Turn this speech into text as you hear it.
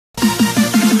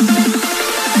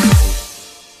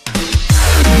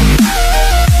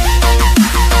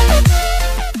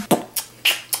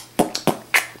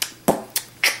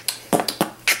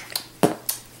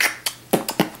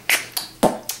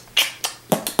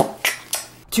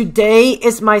Today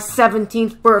is my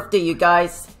 17th birthday, you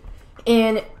guys.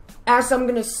 And as I'm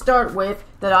gonna start with,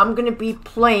 that I'm gonna be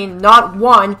playing not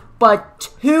one, but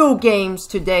 2 games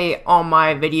today on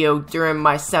my video during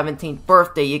my 17th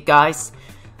birthday, you guys.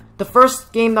 The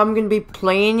first game that I'm gonna be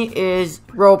playing is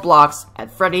Roblox at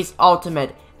Freddy's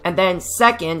Ultimate. And then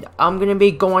second, I'm gonna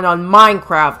be going on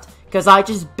Minecraft, because I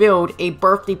just built a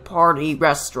birthday party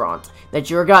restaurant that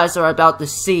you guys are about to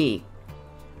see.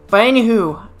 But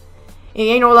anywho, it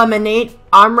ain't no lemonade,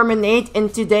 I'm Lemonade,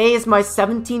 and today is my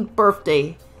 17th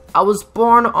birthday. I was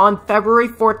born on February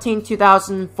 14,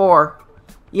 2004.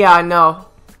 Yeah, I know.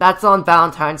 That's on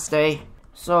Valentine's Day.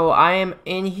 So I am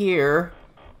in here.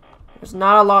 There's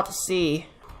not a lot to see.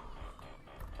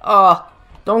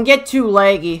 Don't get too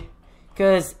laggy,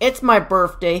 because it's my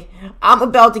birthday. I'm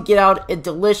about to get out a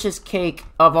delicious cake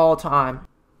of all time.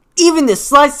 Even this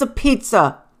slice of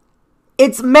pizza,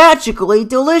 it's magically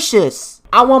delicious.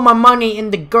 I want my money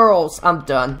in the girls. I'm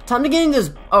done. Time to get in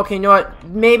this. Okay, you know what?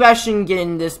 Maybe I shouldn't get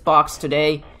in this box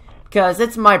today, because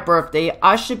it's my birthday.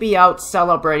 I should be out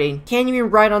celebrating. Can't even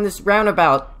ride on this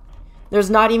roundabout. There's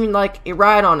not even like a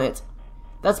ride on it.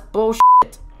 That's bullshit.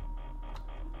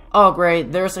 Oh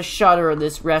great, there's a shutter of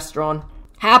this restaurant.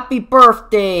 Happy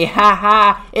birthday,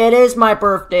 haha, it is my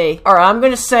birthday. Alright, I'm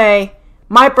gonna say,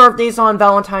 my birthday's on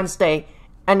Valentine's Day,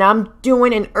 and I'm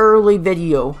doing an early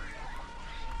video.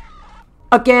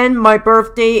 Again, my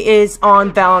birthday is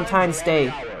on Valentine's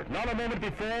Day. Not a moment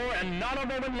before and not a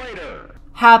moment later.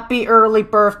 Happy early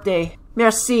birthday.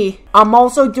 Merci. I'm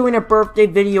also doing a birthday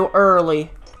video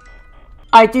early.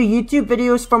 I do YouTube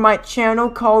videos for my channel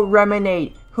called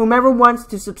REMMUNADE'S. Whomever wants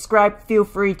to subscribe, feel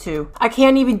free to. I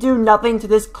can't even do nothing to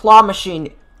this claw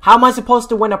machine. How am I supposed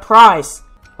to win a prize?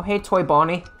 Oh, hey, Toy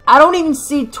Bonnie. I don't even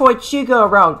see Toy Chica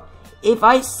around. If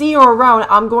I see her around,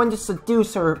 I'm going to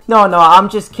seduce her. No, I'm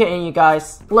just kidding, you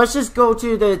guys. Let's just go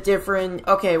to the different...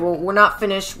 Okay, well, we're not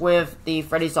finished with the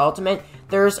Freddy's Ultimate.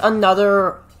 There's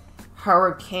another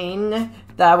hurricane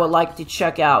that I would like to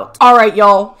check out. Alright,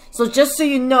 y'all. So just so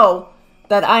you know,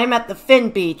 that I am at the Finn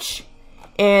Beach,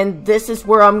 and this is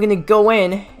where I'm gonna go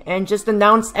in and just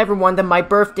announce everyone that my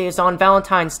birthday is on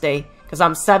Valentine's Day, because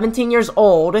I'm 17 years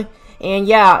old, and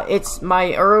yeah, it's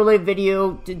my early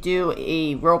video to do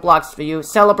a Roblox video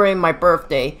celebrating my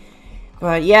birthday.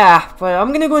 But yeah,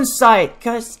 I'm gonna go inside,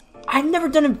 because I've never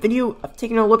done a video of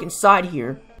taking a look inside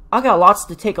here. I got lots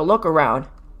to take a look around.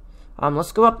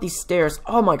 Let's go up these stairs.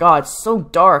 Oh my god, it's so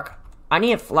dark. I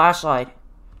need a flashlight.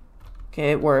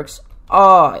 Okay, it works.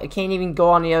 Oh, I can't even go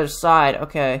on the other side.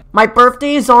 Okay. My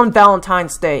birthday is on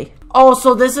Valentine's Day. Oh,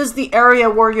 so this is the area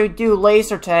where you do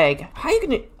laser tag. How you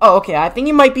gonna... Oh, okay. I think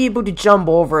you might be able to jump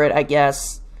over it, I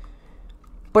guess.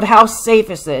 But how safe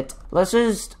is it? Let's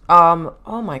just... Oh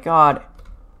my god.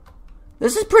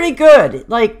 This is pretty good.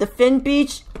 Like, the Finn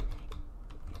Beach...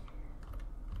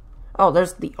 Oh,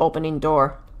 there's the opening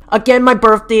door. Again, my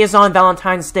birthday is on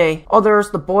Valentine's Day. Oh,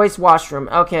 there's the boys' washroom.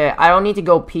 Okay, I don't need to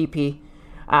go pee-pee.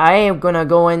 I am gonna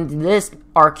go into this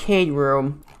arcade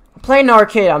room. Playing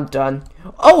arcade, I'm done.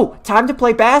 Oh, time to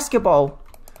play basketball.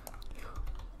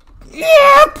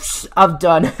 Yep, I'm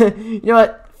done. You know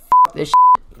what? F this shit.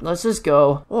 Let's just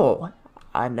go. Oh,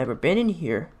 I've never been in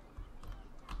here.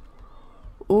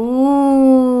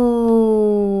 Ooh,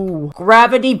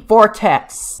 gravity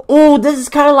vortex. Ooh, this is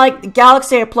kind of like the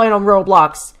galaxy I played on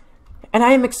Roblox. And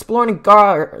I am exploring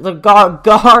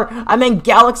I meant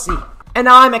galaxy. And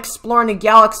now I'm exploring the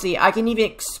galaxy. I can even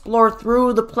explore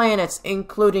through the planets,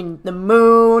 including the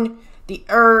moon, the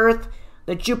Earth,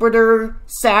 the Jupiter,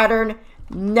 Saturn,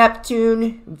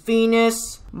 Neptune,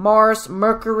 Venus, Mars,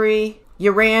 Mercury,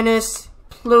 Uranus,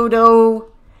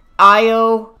 Pluto,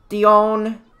 Io,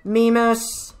 Dione,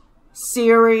 Mimas,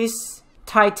 Ceres,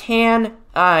 Titan.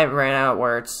 I ran out of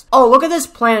words. Oh, look at this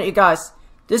planet, you guys.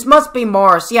 This must be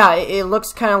Mars. Yeah, it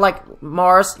looks kind of like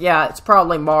Mars. Yeah, it's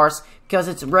probably Mars. Because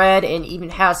it's red and even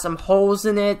has some holes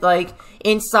in it, like,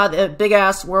 inside the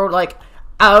big-ass world, like,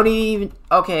 I don't even...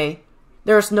 Okay,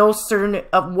 there's no certain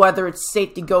of whether it's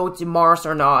safe to go to Mars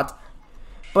or not.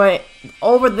 But,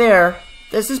 over there,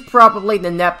 this is probably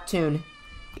the Neptune.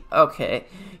 Okay,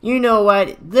 you know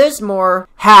what, there's more.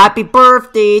 Happy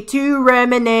birthday to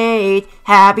Lemonade.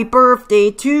 Happy birthday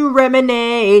to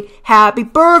Lemonade. Happy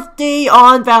birthday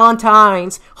on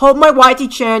Valentine's. Hope my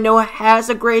YT channel has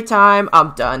a great time.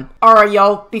 I'm done. Alright,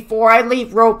 y'all, before I leave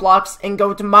Roblox and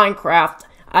go to Minecraft,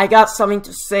 I got something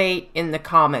to say in the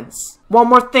comments. One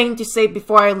more thing to say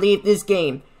before I leave this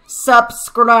game.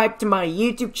 Subscribe to my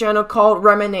YouTube channel called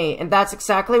Lemonade, and that's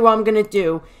exactly what I'm gonna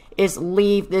do. Is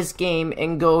leave this game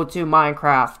and go to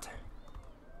Minecraft.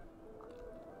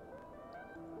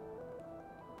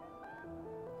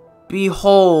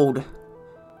 Behold,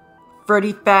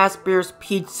 Freddy Fazbear's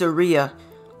Pizzeria,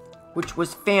 which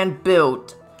was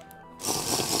fan-built.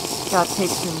 Gotta take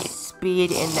some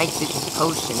speed and night vision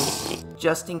potions,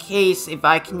 just in case if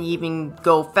I can even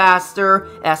go faster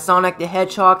as Sonic the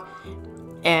Hedgehog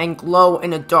and glow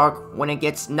in the dark when it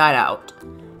gets night out.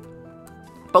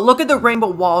 But look at the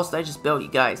rainbow walls that I just built, you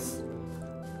guys.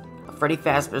 Freddy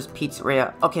Fazbear's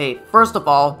Pizzeria. Okay, first of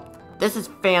all, this is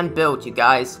fan-built, you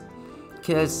guys,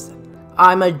 because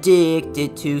I'm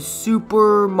addicted to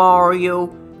Super Mario,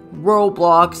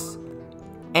 Roblox,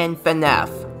 and FNAF.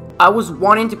 I was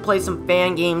wanting to play some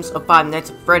fan games of Five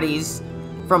Nights at Freddy's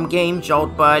from Game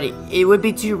Jolt, but it would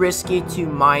be too risky to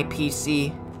my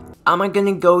PC. I'm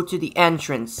gonna go to the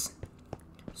entrance.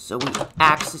 So we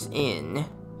access in.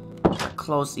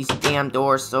 Close these damn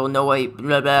doors so no way.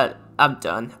 Blah, blah. I'm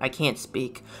done. I can't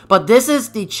speak. But this is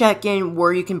the check-in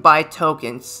where you can buy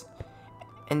tokens.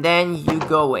 And then you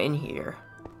go in here.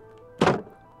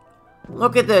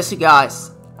 Look at this, you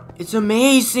guys. It's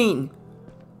amazing.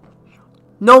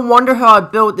 No wonder how I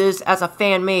built this as a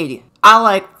fan-made. I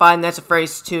like Five Nights at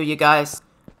Freddy's too, you guys.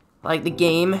 Like the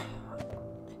game.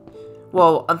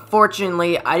 Well,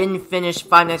 unfortunately, I didn't finish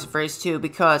Five Nights at Freddy's 2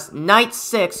 because Night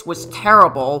 6 was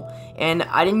terrible, and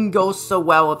I didn't go so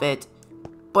well with it.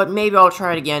 But maybe I'll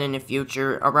try it again in the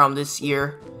future, around this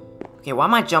year. Okay, why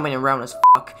am I jumping around as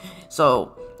fuck?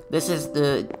 So, this is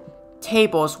the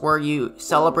tables where you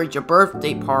celebrate your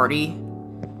birthday party.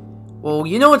 Well,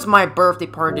 you know it's my birthday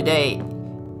party today.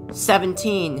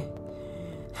 17.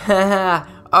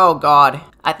 Oh god.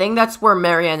 I think that's where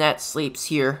Marionette sleeps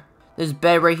here. This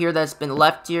bed right here that's been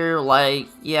left here, like,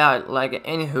 yeah, like,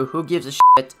 anywho, who gives a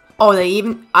shit? Oh, I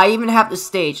even have the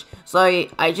stage. So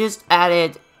I just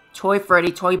added Toy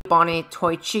Freddy, Toy Bonnie,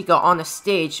 Toy Chica on the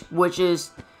stage, which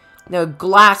is the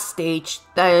glass stage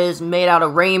that is made out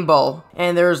of rainbow.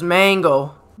 And there's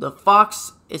Mango. The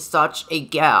fox is such a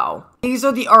gal. These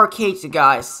are the arcades, you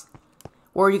guys,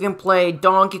 where you can play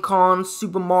Donkey Kong,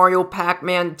 Super Mario,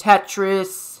 Pac-Man,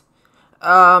 Tetris,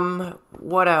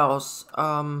 what else?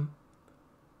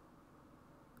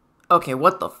 Okay,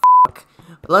 what the fuck?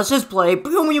 Let's just play.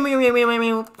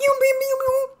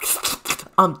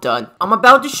 I'm done. I'm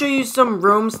about to show you some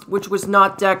rooms which was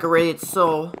not decorated,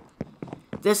 so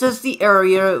this is the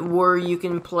area where you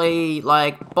can play,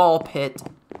 like, ball pit.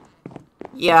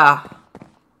 Yeah.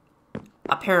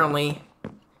 Apparently.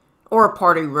 Or a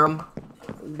party room.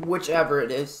 Whichever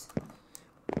it is.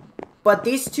 But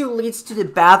these two leads to the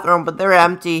bathroom, but they're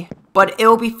empty. But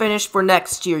it'll be finished for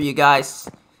next year, you guys.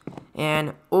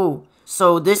 And, oh,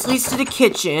 so this leads to the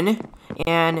kitchen.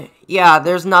 And, yeah,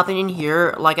 there's nothing in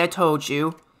here, like I told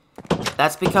you.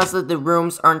 That's because the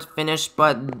rooms aren't finished,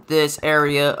 but this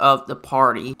area of the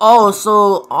party. Oh,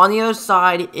 so on the other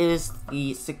side is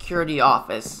the security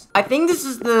office. I think this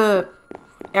is the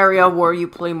area where you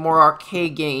play more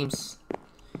arcade games.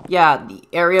 Yeah, the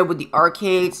area with the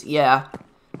arcades, yeah,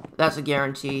 that's a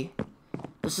guarantee.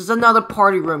 This is another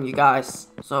party room, you guys.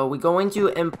 So we go into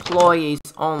employees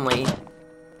only.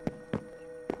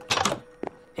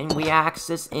 And we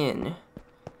access in.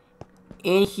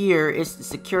 In here is the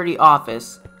security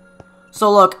office.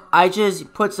 So look, I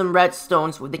just put some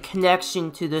redstones with the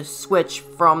connection to the switch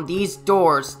from these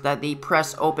doors that they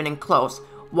press open and close.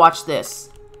 Watch this.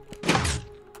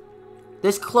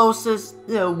 This closes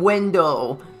the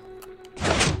window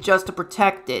just to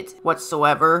protect it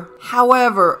whatsoever.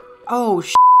 However, oh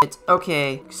shit,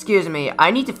 okay, excuse me, I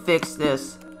need to fix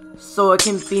this so it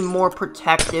can be more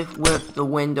protective with the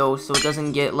window so it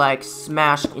doesn't get like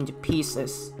smashed into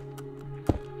pieces.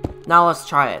 Now let's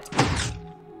try it.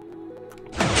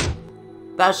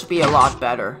 That should be a lot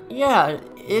better. Yeah,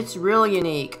 it's really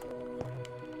unique.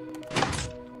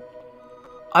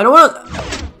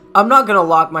 I'm not gonna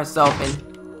lock myself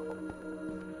in.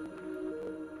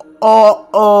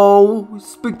 Uh-oh,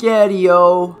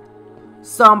 Spaghetti-O.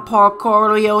 Some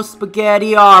parkourlio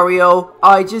spaghetti-ario.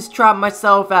 I just trapped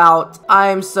myself out. I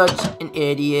am such an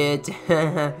idiot.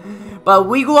 But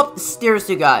we go up the stairs,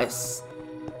 you guys.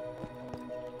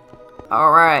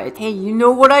 Alright. Hey, you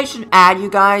know what I should add, you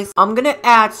guys? I'm gonna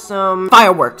add some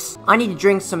fireworks. I need to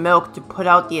drink some milk to put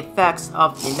out the effects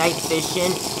of the night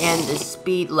vision and the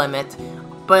speed limit.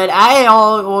 But I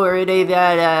already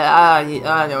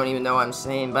I don't even know what I'm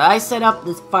saying. But I set up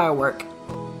this firework.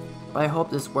 I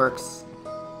hope this works.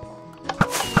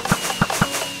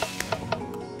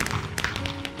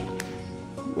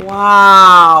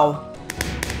 Wow.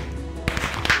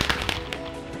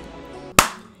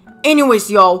 Anyways,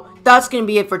 y'all, that's gonna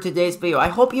be it for today's video. I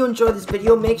hope you enjoyed this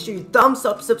video. Make sure you thumbs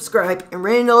up, subscribe, and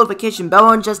ring the notification bell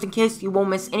on just in case you won't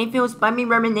miss any videos by me,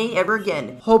 Remmunade, ever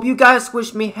again. Hope you guys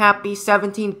wish me happy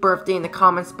 17th birthday in the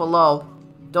comments below.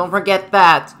 Don't forget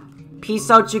that. Peace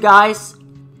out, you guys,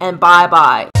 and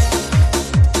bye-bye.